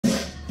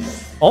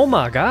Oh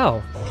my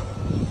god.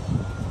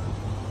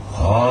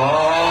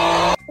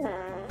 Oh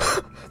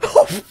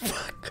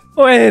fuck.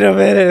 Wait a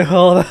minute,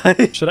 hold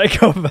on. Should I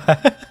go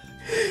back?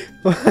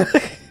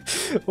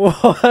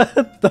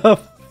 What the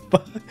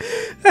fuck?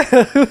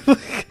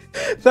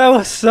 That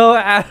was so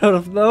out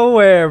of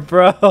nowhere,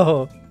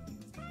 bro.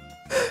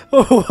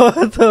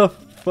 What the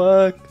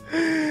fuck?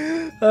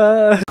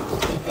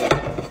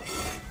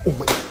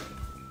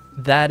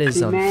 That is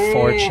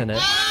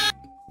unfortunate.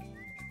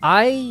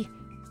 I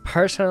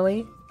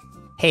personally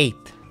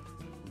hate,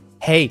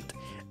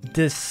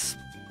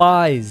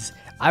 despise,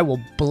 I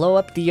will blow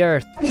up the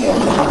earth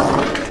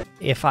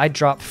if I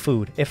drop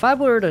food. If I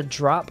were to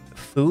drop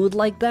food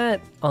like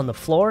that on the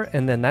floor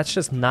and then that's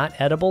just not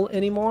edible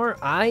anymore,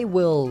 I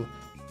will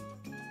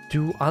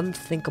do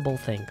unthinkable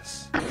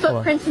things.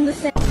 Footprints in the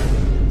sand.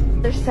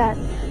 They're set.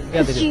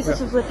 Yeah, Because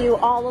Jesus was with you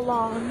all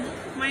along.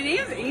 My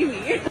name's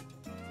Amy.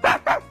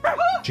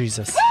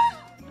 Jesus.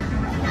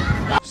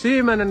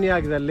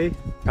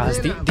 Guys,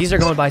 these are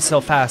going by so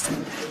fast.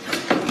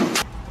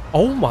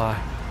 Oh my.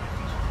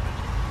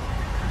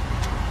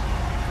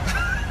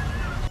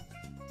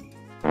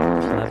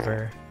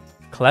 Clever.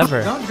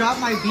 Clever. Don't drop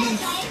my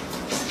beef.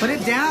 Put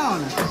it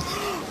down.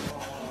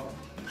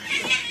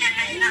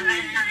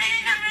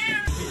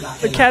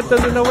 The cat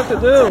doesn't know what to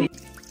do.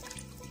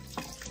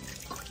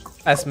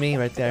 That's me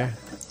right there.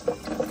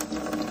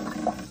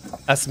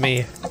 That's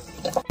me.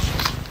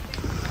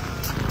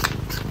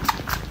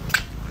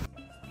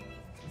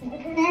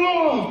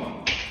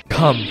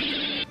 Come.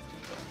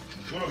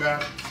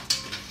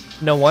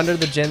 No wonder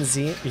the Gen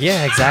Z.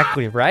 Yeah,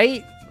 exactly.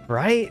 Right?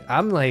 Right?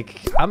 I'm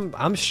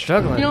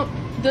struggling. You know,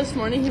 this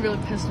morning he really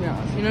pissed me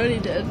off. You know what he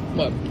did?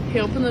 What?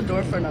 He opened the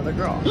door for another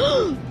girl.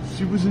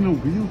 She was in a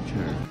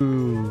wheelchair.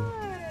 Ooh.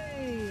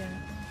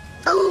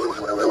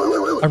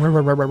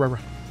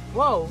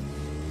 Whoa.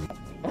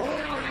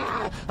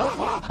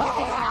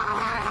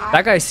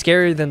 That guy's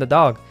scarier than the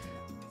dog.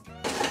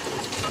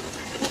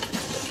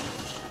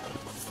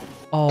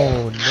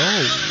 Oh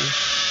no.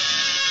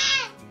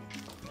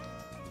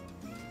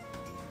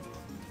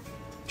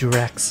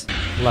 Durex.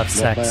 Love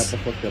sex.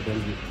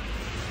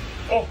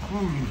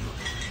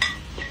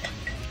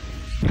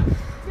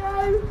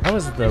 That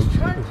was the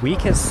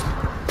weakest,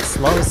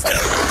 slowest.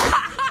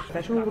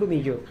 Dale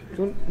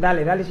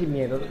sin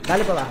miedo.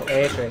 Dale para abajo.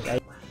 Eso es.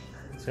 Ahí.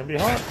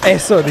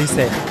 Eso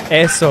dice.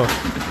 Eso.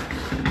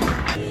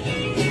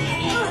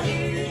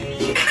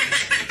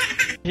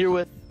 Here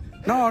with.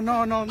 No,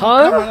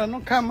 Huh? no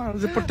camera,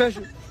 the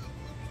protection.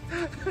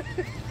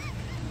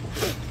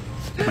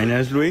 My name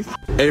is Luis.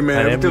 Hey man,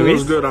 My name everything Luis.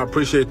 was good. I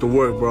appreciate the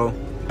work, bro.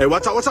 Hey,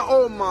 watch out, watch out.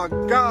 Oh my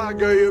god,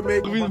 girl, you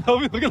make me. Oh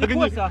my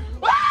god.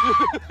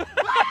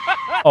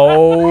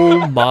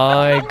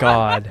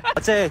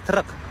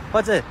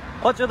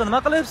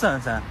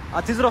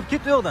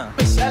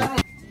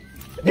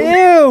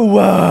 Ew!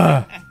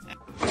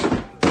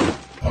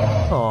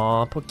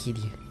 Aw, poor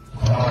kitty.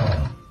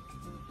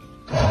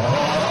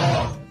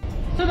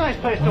 It's a nice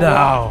place to walk.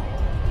 No.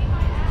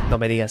 No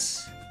me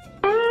digas.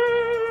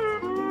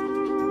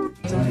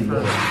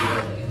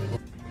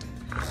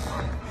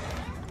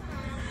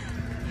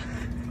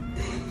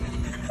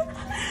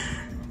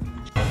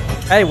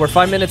 Hey, we're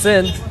 5 minutes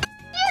in.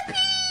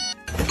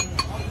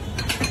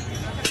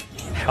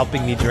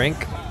 Helping me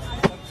drink.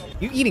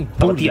 You eating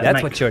booty,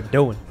 that's what you're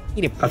doing.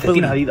 Eating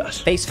booty.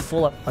 Face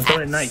full of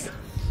fats.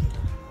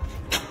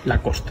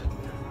 Lacoste.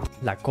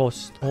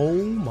 Lacoste. Oh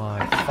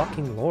my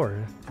fucking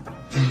lord.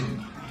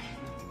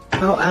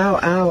 Ow, ow,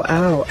 ow,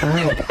 ow,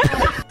 ow.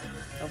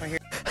 Over here.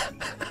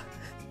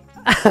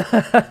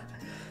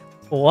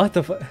 What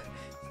the fuck?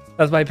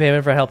 That's my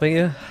payment for helping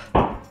you?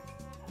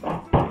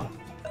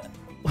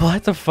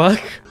 What the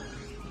fuck?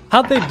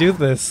 How'd they do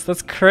this?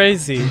 That's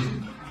crazy.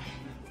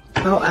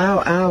 Ow,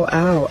 ow, ow,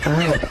 ow,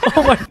 ow.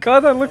 Oh my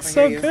god, that looks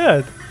so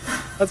good.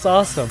 That's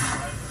awesome.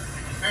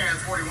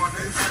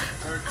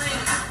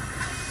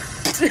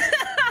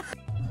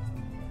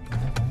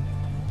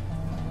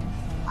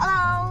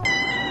 Hello.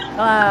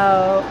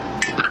 Hello.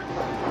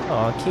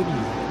 Aw, kitty.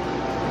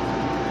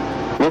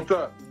 What's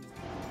up?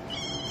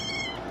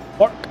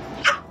 Pork.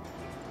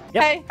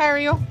 Yep. Hey, how are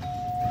you?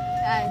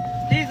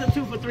 These are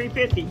 2 for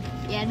 $3.50.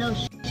 Yeah, no,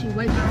 she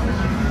went.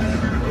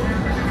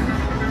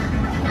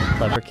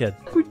 Clever kid.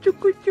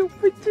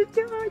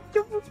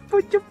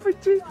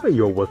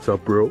 Yo, what's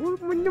up, bro?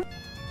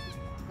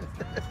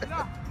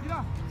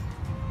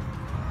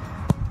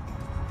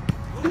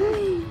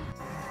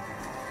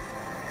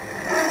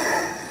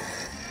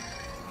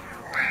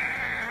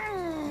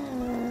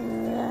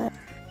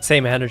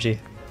 Same energy.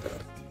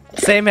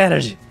 Same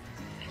energy.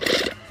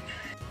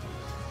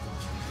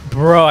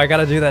 Bro, I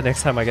gotta do that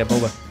next time I get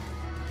boba.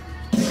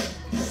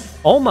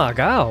 Oh my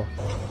god.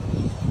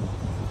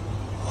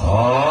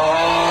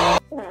 Oh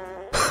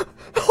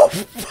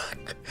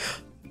fuck.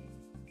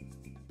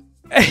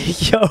 Hey,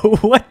 yo,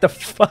 what the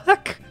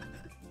fuck?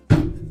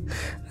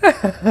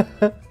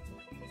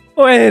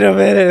 Wait a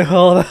minute,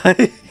 hold on.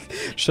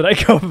 Should I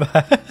go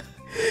back?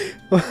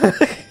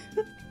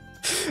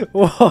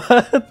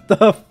 What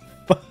the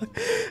fuck?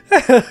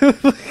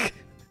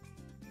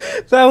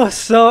 That was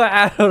so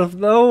out of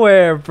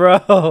nowhere,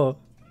 bro.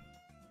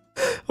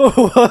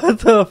 What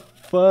the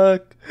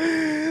fuck?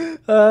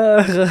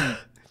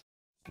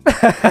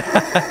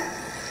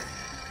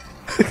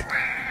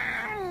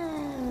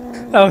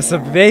 That was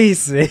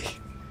amazing.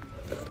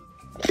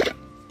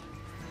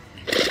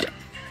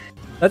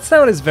 That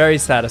sound is very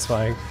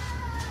satisfying.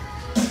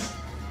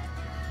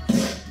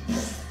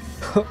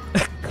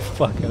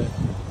 Fuck it.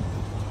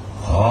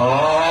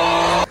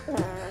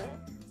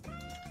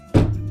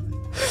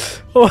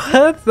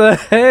 What the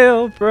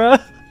hell, bro?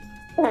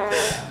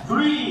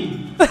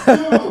 3, 2,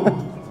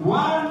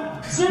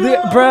 1,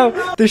 0.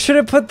 Bro, they should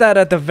have put that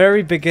at the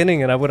very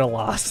beginning and I would have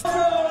lost.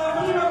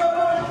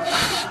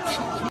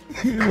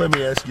 Let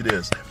me ask you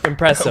this.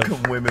 Impressive. How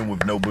come women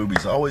with no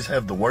boobies always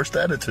have the worst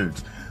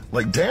attitudes?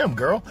 Like, damn,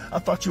 girl, I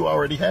thought you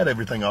already had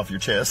everything off your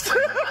chest.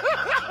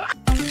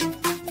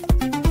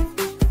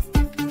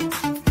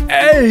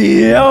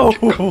 Hey, yo!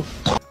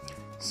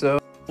 So,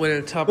 wait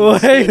at the top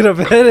of the Wait a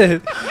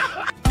minute.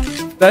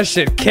 That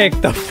shit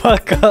kicked the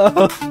fuck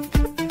up.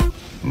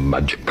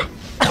 Magic.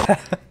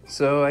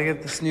 So I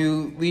got this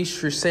new leash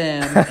for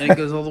Sam, and it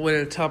goes all the way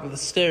to the top of the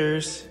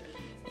stairs,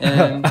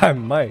 and I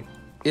might.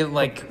 it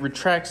like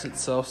retracts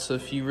itself. So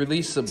if you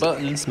release the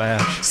button,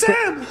 Smash.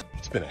 Sam!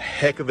 It's been a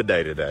heck of a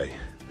day today.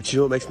 But you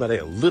know what makes my day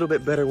a little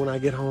bit better when I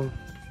get home?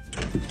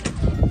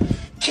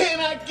 Can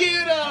I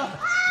get a...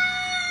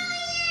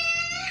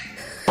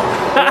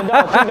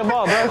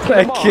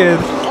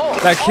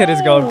 That kid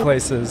is going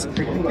places.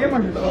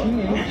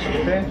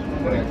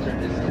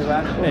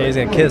 Hey, he's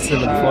gonna kiss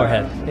him in the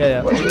forehead.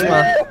 Yeah.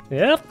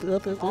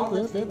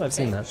 Yep. I've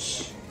seen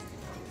that.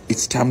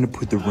 It's time to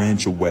put the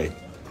ranch away.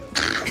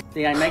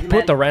 See, I'm making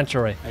Put the ranch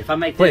away. If I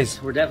make Please.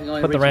 this, we're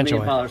definitely Put the going to ranch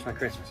reach $1 million away. by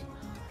Christmas.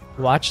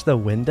 Watch the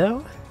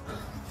window?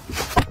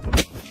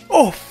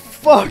 Oh,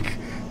 fuck!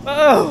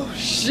 Oh,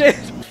 shit!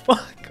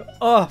 Fuck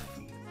off!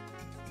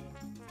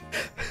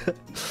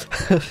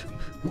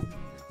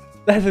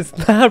 That is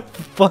not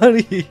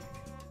funny!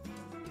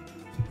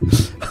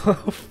 Oh,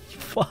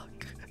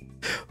 fuck.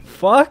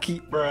 Fuck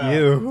you,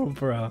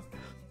 bro.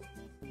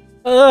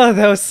 Oh,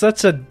 that was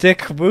such a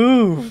dick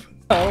move!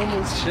 I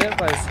almost shit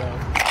myself.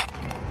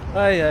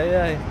 Ay, ay,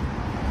 ay.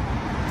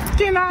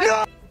 Can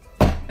I?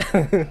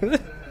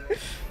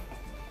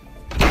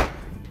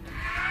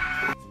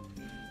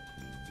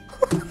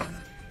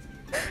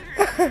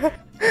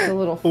 it's a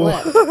little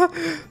flip.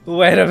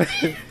 Wait a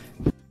minute.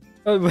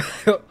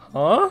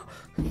 Huh?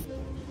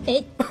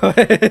 Hey.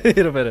 Wait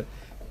a minute.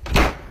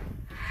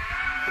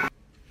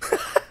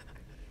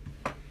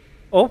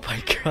 Oh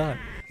my god.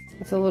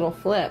 It's a little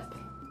flip.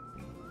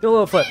 Do a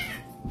little flip.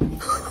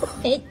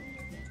 Эй,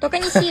 только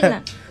не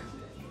сильно.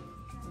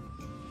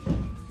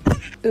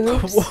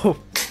 Oops. Whoa.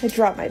 I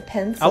dropped my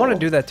pencil. I want to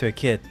do that to a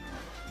kid.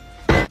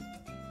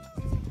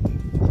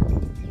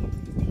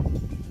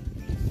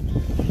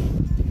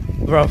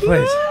 Bro,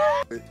 please.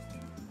 What the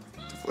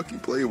fuck you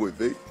playing with,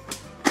 Vic?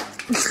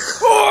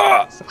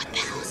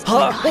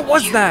 Huh? What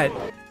was that?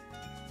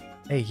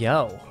 Hey,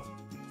 yo.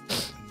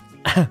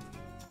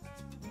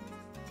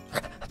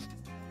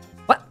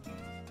 What?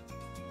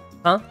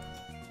 Huh?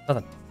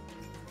 Nothing.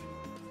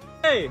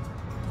 Hey!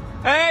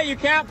 Hey, you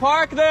can't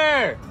park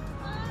there!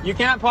 You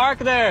can't park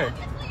there!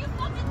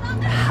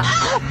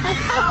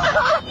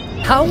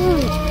 How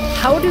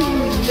do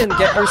you even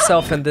get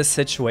yourself in this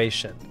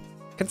situation?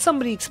 Can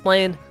somebody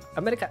explain?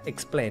 America,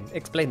 explain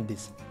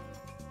this.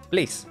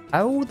 Please.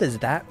 How does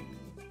that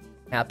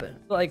happen?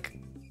 Like,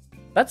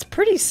 that's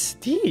pretty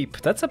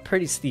steep. That's a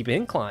pretty steep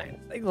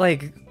incline.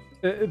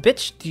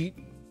 Bitch, do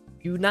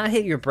you not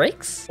hit your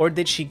brakes? Or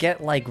did she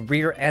get like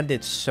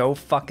rear-ended so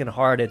fucking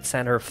hard it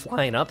sent her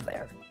flying up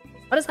there?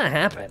 How does that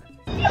happen?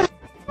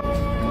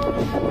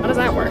 How does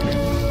that work?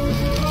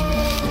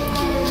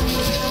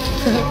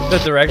 The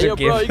direction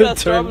gave you the gotta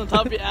throw up turn. on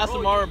top of your ass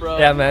tomorrow, bro.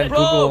 Yeah, man.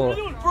 Bro,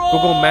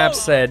 Google Maps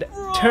said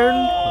turn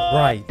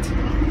right.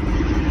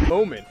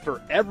 Moment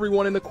for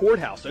everyone in the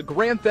courthouse. A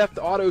Grand Theft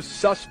Auto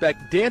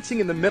suspect dancing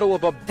in the middle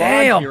of a bond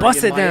Damn, hearing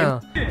bust in it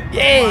Miami. down.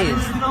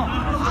 Yes.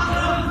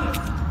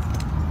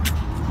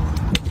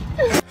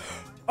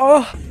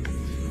 Oh.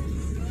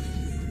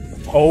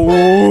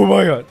 Oh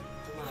my god.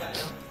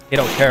 He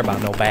don't care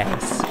about no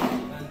bass.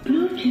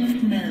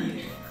 Bluetooth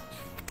mode.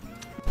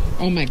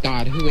 Oh my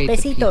god, who ate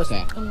Besitos.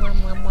 the pizza?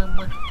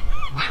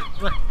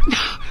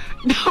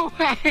 No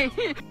way.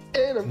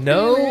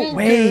 No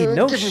way,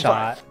 no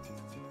shot.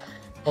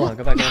 Hold on,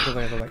 go back.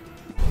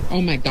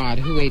 Oh my god,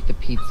 who ate the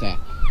pizza?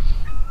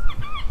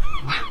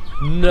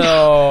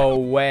 No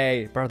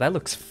way. Bro, that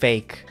looks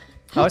fake.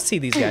 I see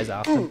these guys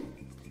often.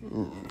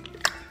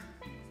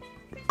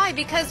 Why?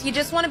 Because you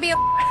just want to be a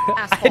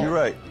asshole. You're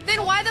right.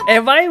 Then why the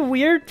Am I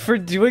weird for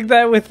doing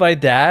that with my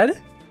dad?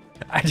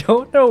 I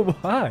don't know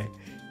why.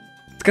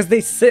 It's because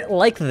they sit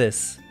like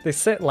this. They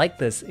sit like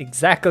this,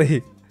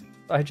 exactly.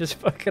 I just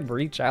fucking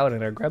reach out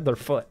and I grab their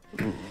foot.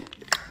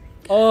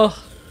 Oh.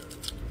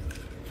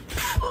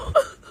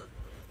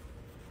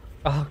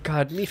 Oh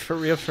god, me for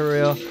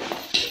real.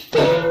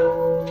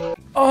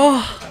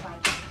 Oh.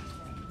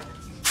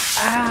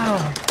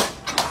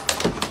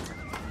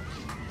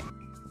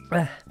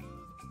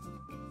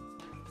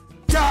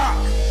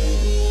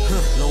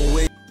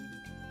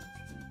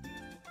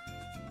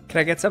 Can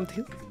I get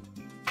something?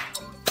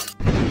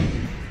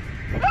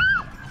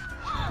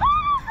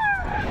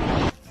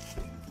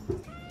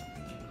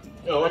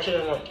 Yo, watch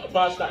it.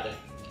 Pass that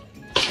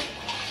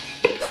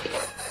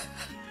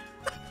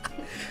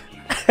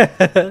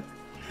there.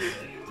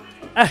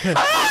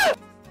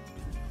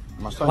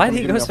 Why did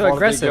he go so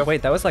aggressive?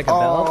 Wait, that was like a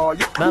bell?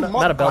 Not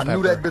a bell pepper. I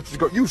knew that bitch was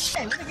going. You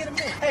Hey, let me get him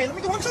in. Hey, let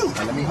me get one too.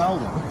 Hey, let me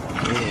hold him.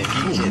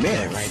 Yeah, you get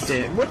that right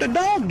there. What the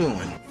dog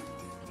doing?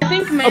 I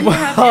think men who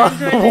have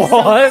Android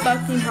are so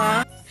fucking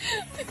hot.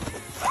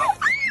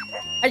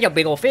 Hey, you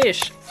big old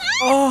fish.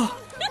 Oh,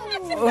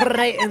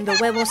 right in the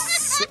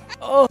huevos.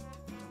 Oh,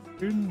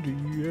 in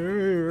the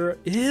air.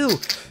 Ew.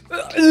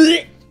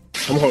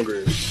 I'm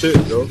hungry as shit,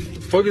 yo.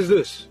 The fuck is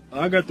this?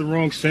 I got the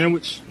wrong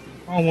sandwich.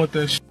 I don't want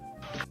that shit.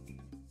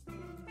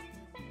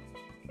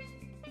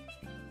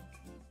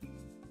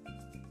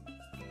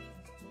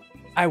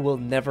 I will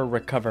never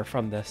recover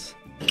from this.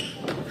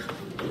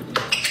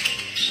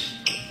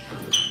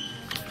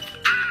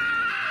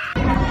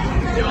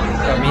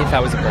 I mean, if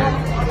that was a bird.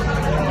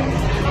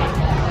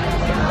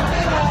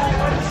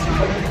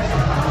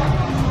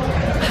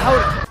 How?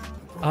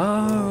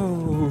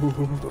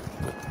 Oh.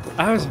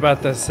 I was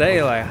about to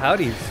say, like, how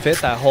do you fit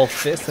that whole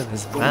fist in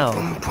his mouth?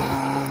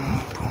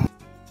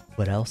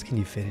 What else can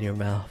you fit in your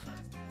mouth?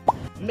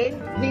 Men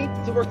need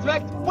to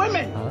respect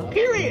women.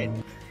 Period.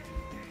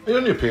 You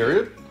on your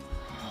period?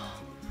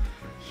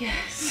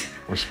 Yes.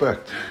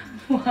 Respect.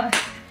 Why?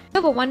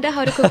 Ever wonder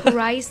how to cook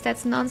rice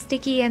that's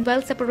non-sticky and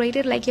well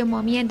separated like your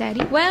mommy and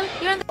daddy? Well,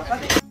 you're on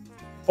the...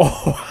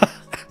 Oh.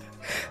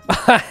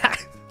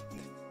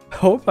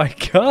 Oh my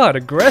god,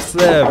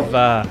 aggressive.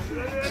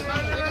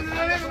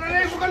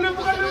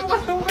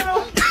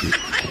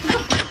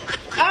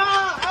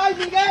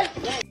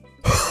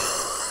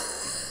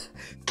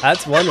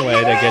 That's one way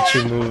to get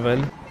you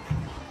moving.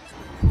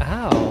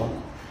 Ow.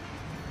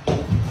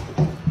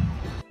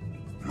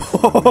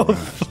 Oh,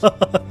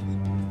 fuck.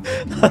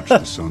 Watch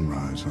the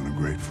sunrise on a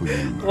grateful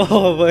universe.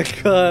 Oh my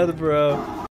god, bro.